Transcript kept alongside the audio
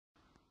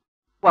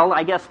Well,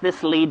 I guess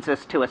this leads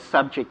us to a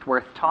subject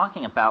worth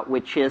talking about,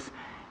 which is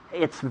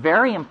it's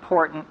very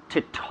important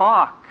to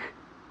talk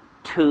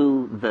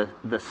to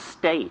the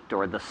state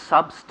or the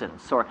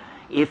substance, or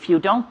if you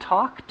don't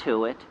talk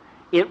to it,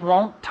 it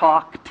won't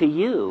talk to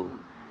you.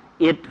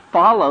 It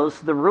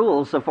follows the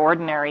rules of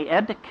ordinary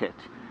etiquette,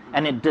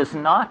 and it does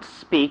not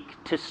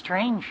speak to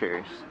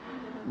strangers.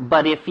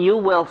 But if you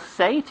will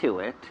say to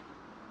it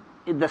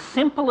the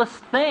simplest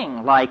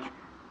thing, like,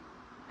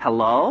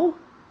 hello,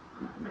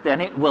 then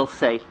it will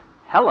say,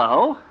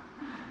 hello.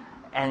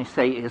 And you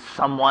say, is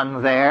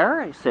someone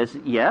there? He says,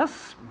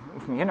 yes,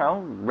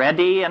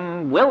 ready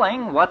and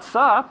willing, what's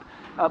up?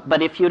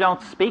 But if you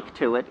don't speak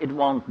to it, it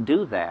won't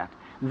do that.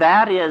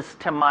 That is,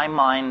 to my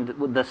mind,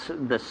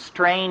 the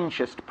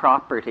strangest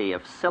property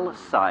of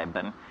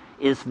psilocybin,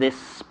 is this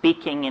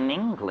speaking in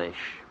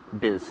English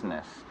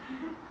business.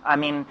 I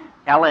mean,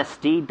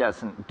 LSD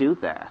doesn't do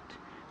that.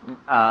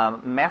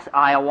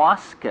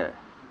 Ayahuasca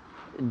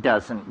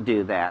doesn't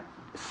do that.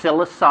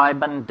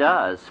 Psilocybin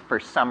does, for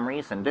some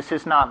reason. This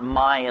is not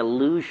my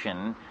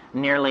illusion.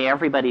 Nearly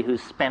everybody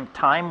who's spent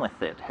time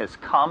with it has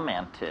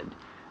commented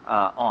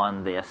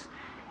on this.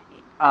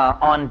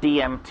 On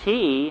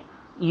DMT,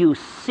 you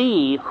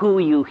see who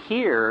you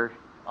hear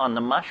on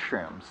the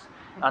mushrooms.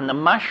 On the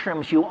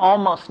mushrooms, you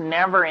almost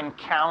never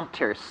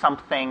encounter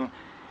something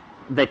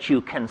that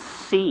you can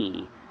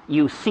see.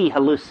 You see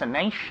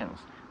hallucinations,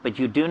 but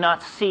you do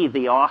not see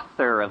the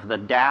author of the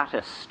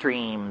data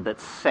stream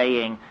that's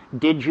saying,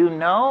 did you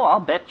know? I'll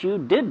bet you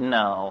did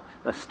know,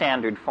 the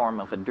standard form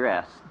of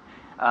address.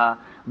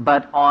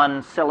 But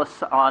on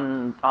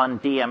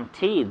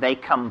DMT, they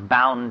come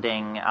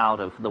bounding out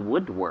of the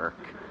woodwork.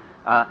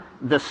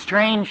 The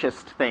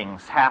strangest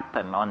things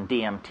happen on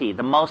DMT,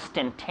 the most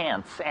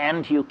intense,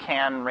 and you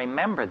can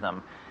remember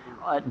them.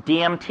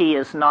 DMT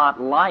is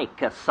not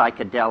like a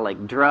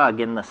psychedelic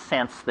drug in the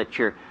sense that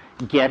you're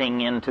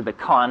getting into the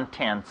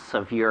contents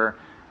of your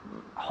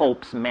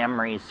hopes,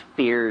 memories,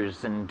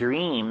 fears, and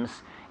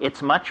dreams.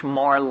 It's much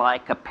more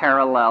like a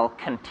parallel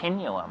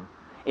continuum.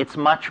 It's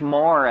much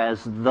more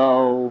as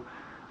though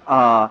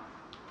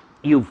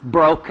you've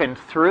broken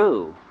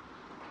through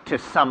to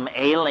some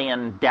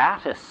alien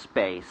data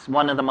space.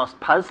 One of the most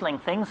puzzling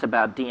things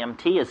about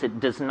DMT is it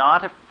does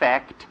not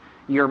affect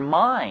your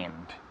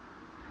mind.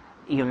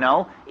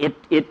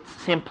 It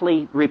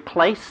simply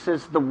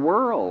replaces the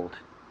world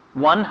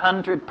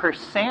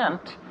 100%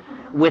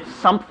 with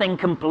something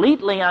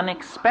completely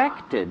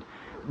unexpected.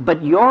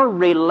 But your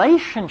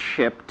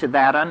relationship to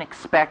that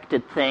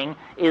unexpected thing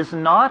is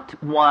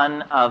not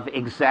one of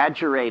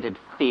exaggerated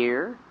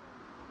fear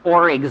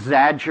or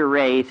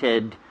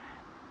exaggerated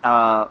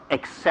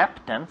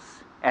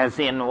acceptance, as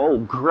in, oh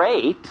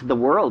great, the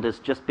world has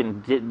just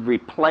been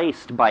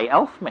replaced by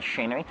elf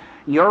machinery.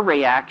 Your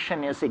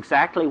reaction is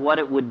exactly what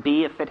it would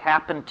be if it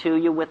happened to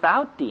you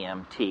without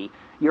DMT.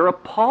 You're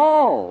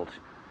appalled.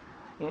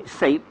 You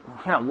say,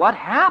 what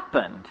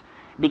happened?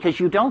 Because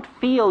you don't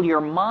feel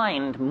your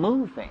mind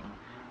moving.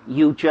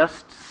 You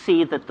just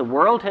see that the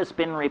world has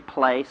been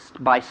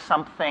replaced by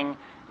something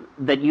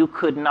that you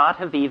could not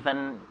have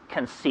even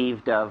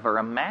conceived of or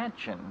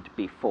imagined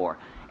before.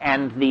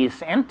 And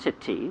these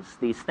entities,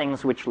 these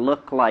things which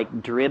look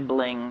like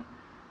dribbling,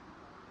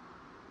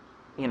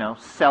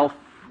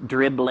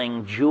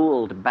 self-dribbling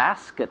jeweled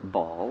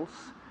basketballs,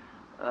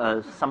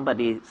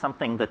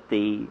 something that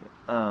the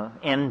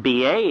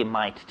NBA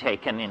might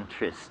take an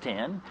interest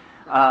in,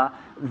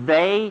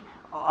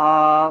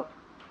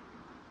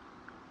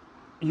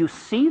 you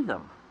see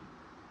them,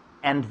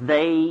 and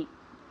they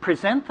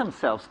present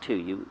themselves to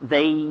you.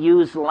 They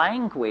use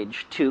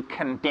language to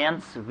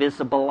condense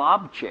visible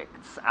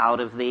objects out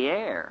of the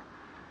air.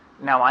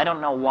 Now, I don't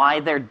know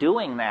why they're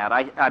doing that.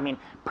 I mean,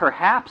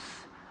 perhaps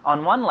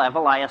on one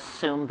level, I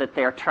assume that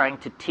they're trying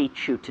to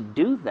teach you to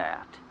do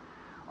that.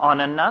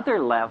 On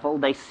another level,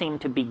 they seem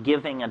to be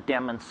giving a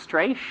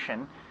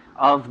demonstration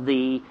of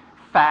the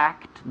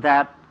fact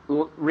that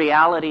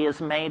reality is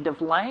made of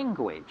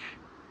language.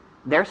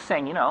 They're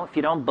saying, if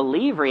you don't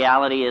believe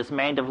reality is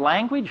made of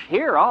language,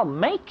 here, I'll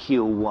make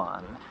you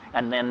one.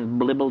 And then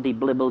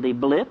blibbledy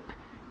blip,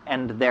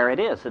 and there it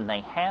is. And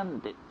they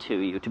hand it to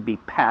you to be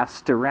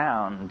passed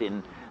around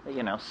in,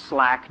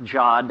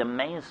 slack-jawed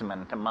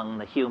amazement among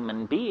the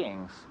human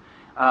beings.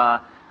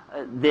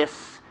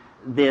 This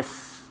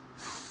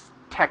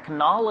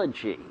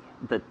technology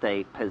that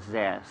they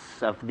possess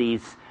of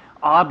these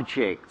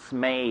objects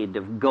made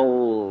of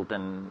gold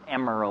and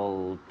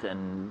emerald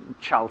and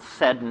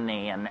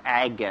chalcedony and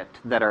agate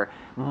that are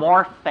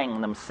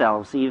morphing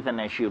themselves even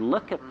as you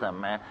look at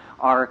them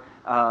are,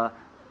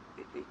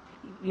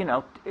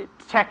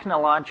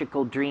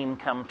 technological dream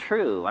come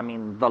true. I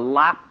mean, the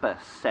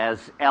lapis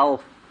as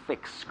elf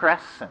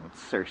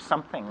excrescence or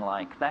something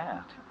like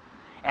that.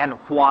 And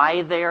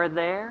why they're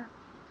there,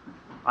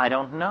 I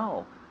don't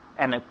know.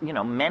 And,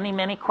 many,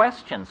 many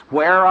questions.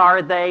 Where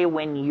are they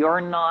when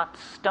you're not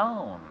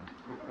stoned?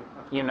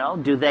 You know,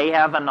 do they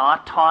have an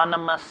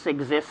autonomous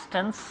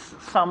existence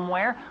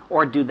somewhere?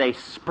 Or do they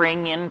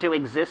spring into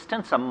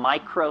existence a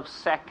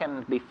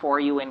microsecond before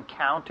you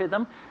encounter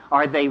them?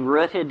 Are they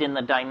rooted in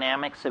the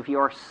dynamics of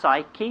your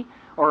psyche?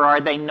 Or are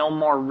they no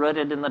more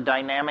rooted in the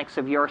dynamics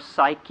of your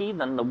psyche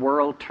than the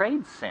World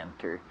Trade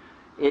Center?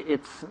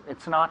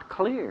 It's not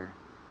clear.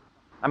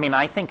 I mean,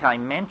 I think I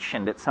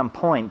mentioned at some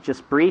point,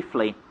 just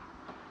briefly,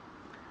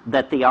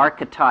 that the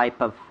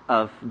archetype of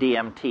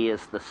DMT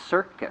is the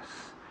circus.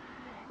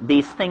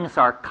 These things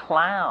are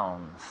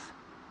clowns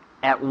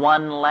at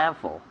one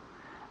level.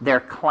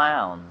 They're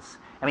clowns.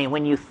 I mean,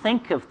 when you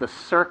think of the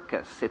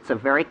circus, it's a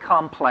very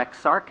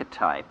complex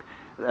archetype.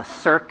 The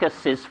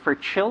circus is for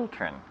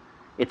children.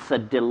 It's a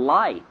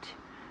delight.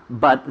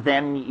 But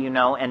then, you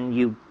know, and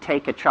you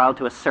take a child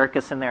to a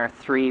circus and there are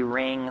 3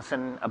 rings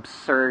and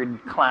absurd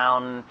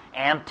clown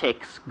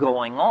antics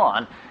going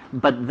on.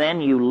 But then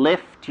you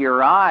lift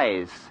your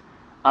eyes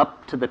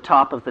up to the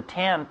top of the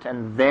tent,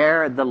 and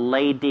there the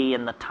lady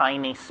in the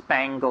tiny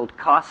spangled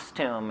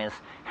costume is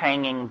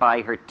hanging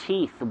by her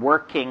teeth,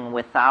 working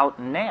without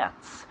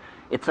nets.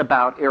 It's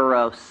about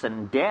Eros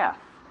and death.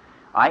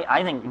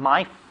 I think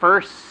my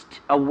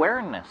first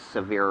awareness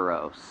of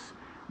Eros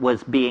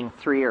was being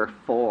 3 or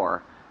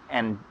 4,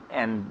 and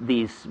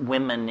these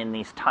women in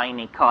these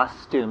tiny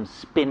costumes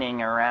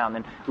spinning around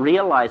and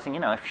realizing,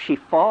 you know, if she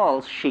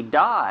falls, she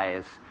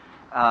dies.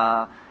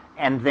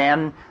 And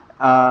then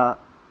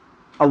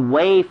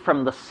away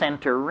from the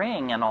center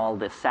ring and all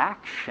this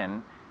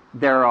action,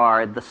 there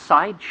are the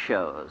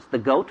sideshows, the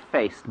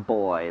goat-faced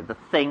boy, the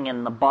thing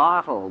in the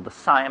bottle, the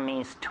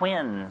Siamese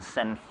twins,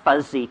 and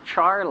Fuzzy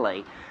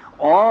Charlie.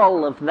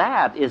 All of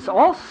that is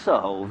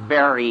also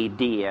very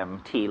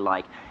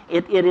DMT-like.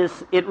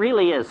 It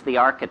really is the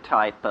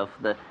archetype of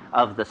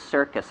the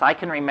circus. I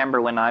can remember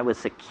when I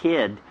was a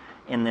kid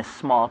in this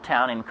small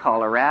town in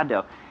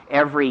Colorado,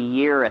 every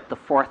year at the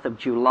 4th of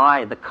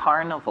July, the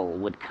carnival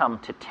would come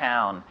to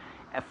town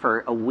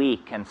for a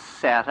week and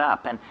set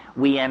up, and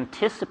we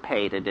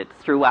anticipated it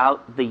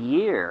throughout the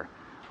year.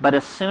 But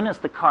as soon as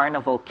the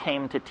carnival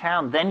came to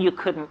town, then you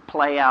couldn't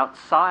play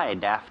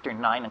outside after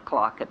 9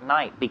 o'clock at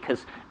night,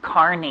 because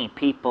carny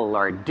people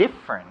are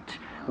different,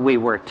 we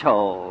were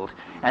told.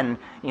 And,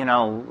 you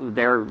know,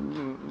 their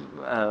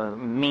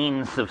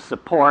means of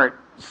support,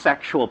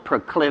 sexual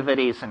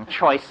proclivities, and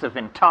choice of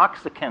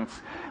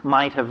intoxicants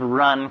might have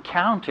run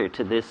counter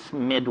to this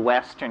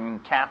Midwestern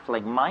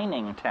Catholic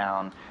mining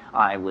town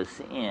I was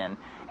in.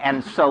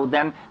 And so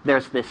then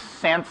there's this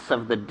sense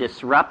of the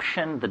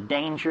disruption, the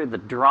danger, the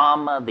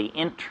drama, the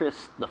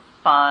interest, the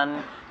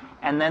fun,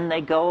 and then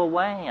they go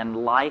away,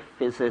 and life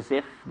is as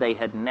if they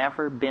had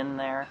never been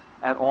there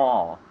at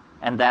all.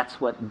 And that's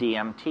what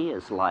DMT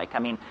is like. I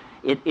mean,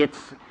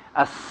 it's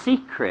a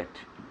secret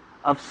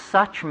of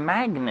such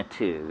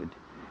magnitude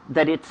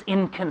that it's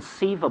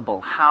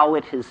inconceivable how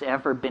it has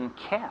ever been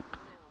kept.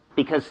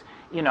 Because,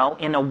 you know,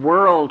 in a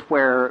world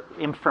where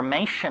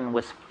information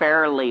was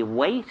fairly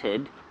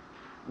weighted,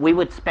 we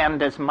would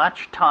spend as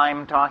much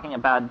time talking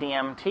about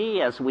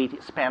DMT as we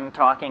spend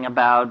talking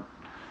about,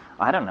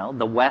 I don't know,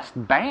 the West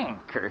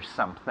Bank or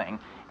something.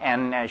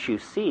 And as you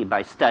see,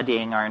 by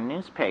studying our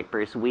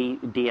newspapers,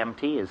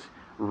 DMT is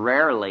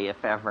rarely,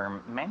 if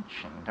ever,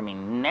 mentioned. I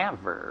mean,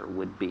 never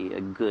would be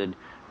a good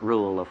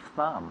rule of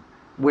thumb.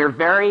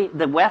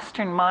 The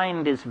Western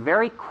mind is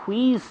very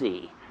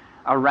queasy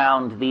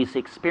around these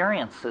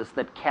experiences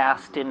that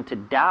cast into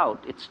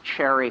doubt its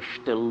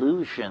cherished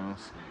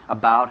illusions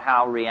about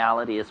how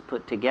reality is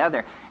put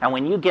together. And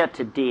when you get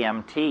to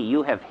DMT,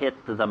 you have hit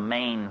the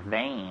main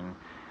vein.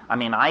 I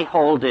mean, I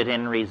hold it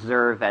in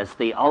reserve as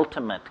the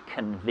ultimate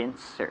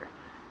convincer.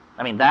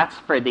 I mean, that's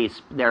for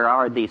there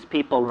are these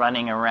people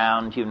running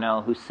around, you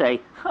know, who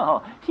say,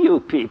 oh, you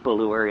people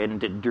who are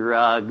into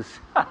drugs,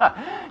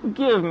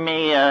 give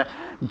me a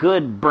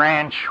good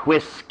branch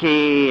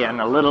whiskey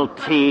and a little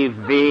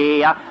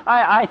TV.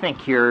 I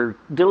think you're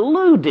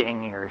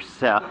deluding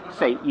yourself.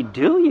 Say,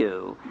 do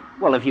you?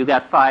 Well, have you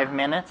got 5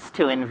 minutes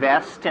to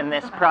invest in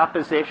this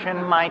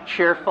proposition, my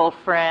cheerful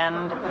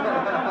friend?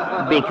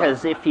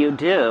 Because if you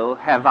do,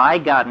 have I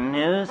got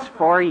news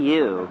for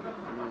you.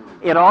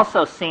 It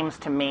also seems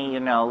to me,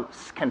 you know,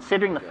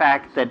 considering the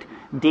fact that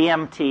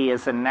DMT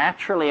is a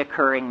naturally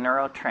occurring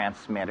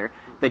neurotransmitter,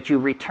 that you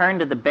return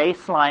to the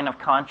baseline of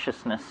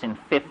consciousness in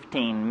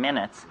 15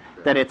 minutes,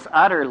 that it's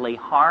utterly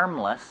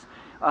harmless.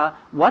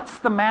 What's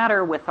the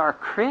matter with our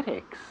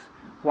critics?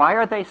 Why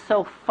are they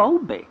so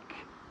phobic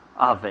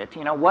of it?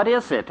 You know, what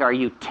is it? Are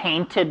you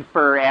tainted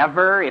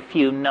forever if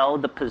you know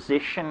the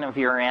position of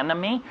your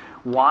enemy?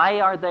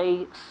 Why are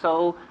they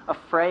so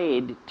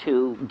afraid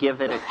to give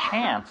it a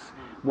chance?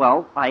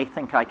 Well, I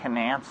think I can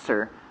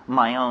answer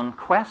my own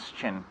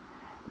question,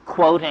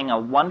 quoting a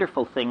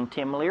wonderful thing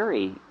Tim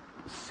Leary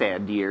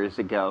said years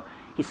ago.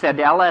 He said,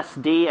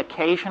 LSD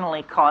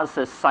occasionally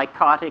causes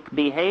psychotic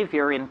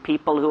behavior in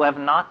people who have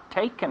not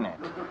taken it.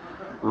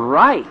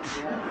 Right.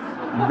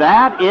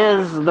 That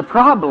is the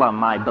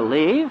problem, I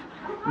believe,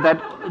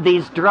 that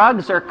these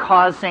drugs are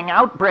causing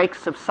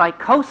outbreaks of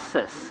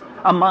psychosis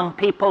among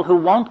people who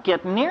won't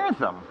get near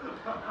them.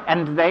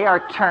 And they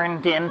are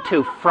turned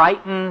into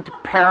frightened,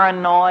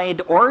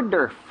 paranoid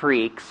order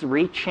freaks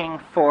reaching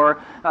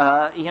for,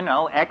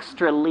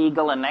 extra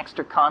legal and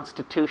extra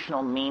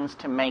constitutional means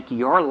to make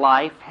your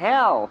life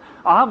hell.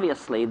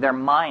 Obviously, their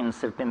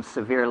minds have been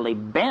severely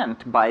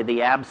bent by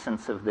the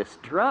absence of this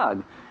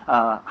drug.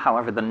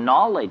 However, the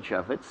knowledge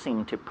of it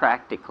seemed to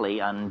practically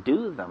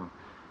undo them.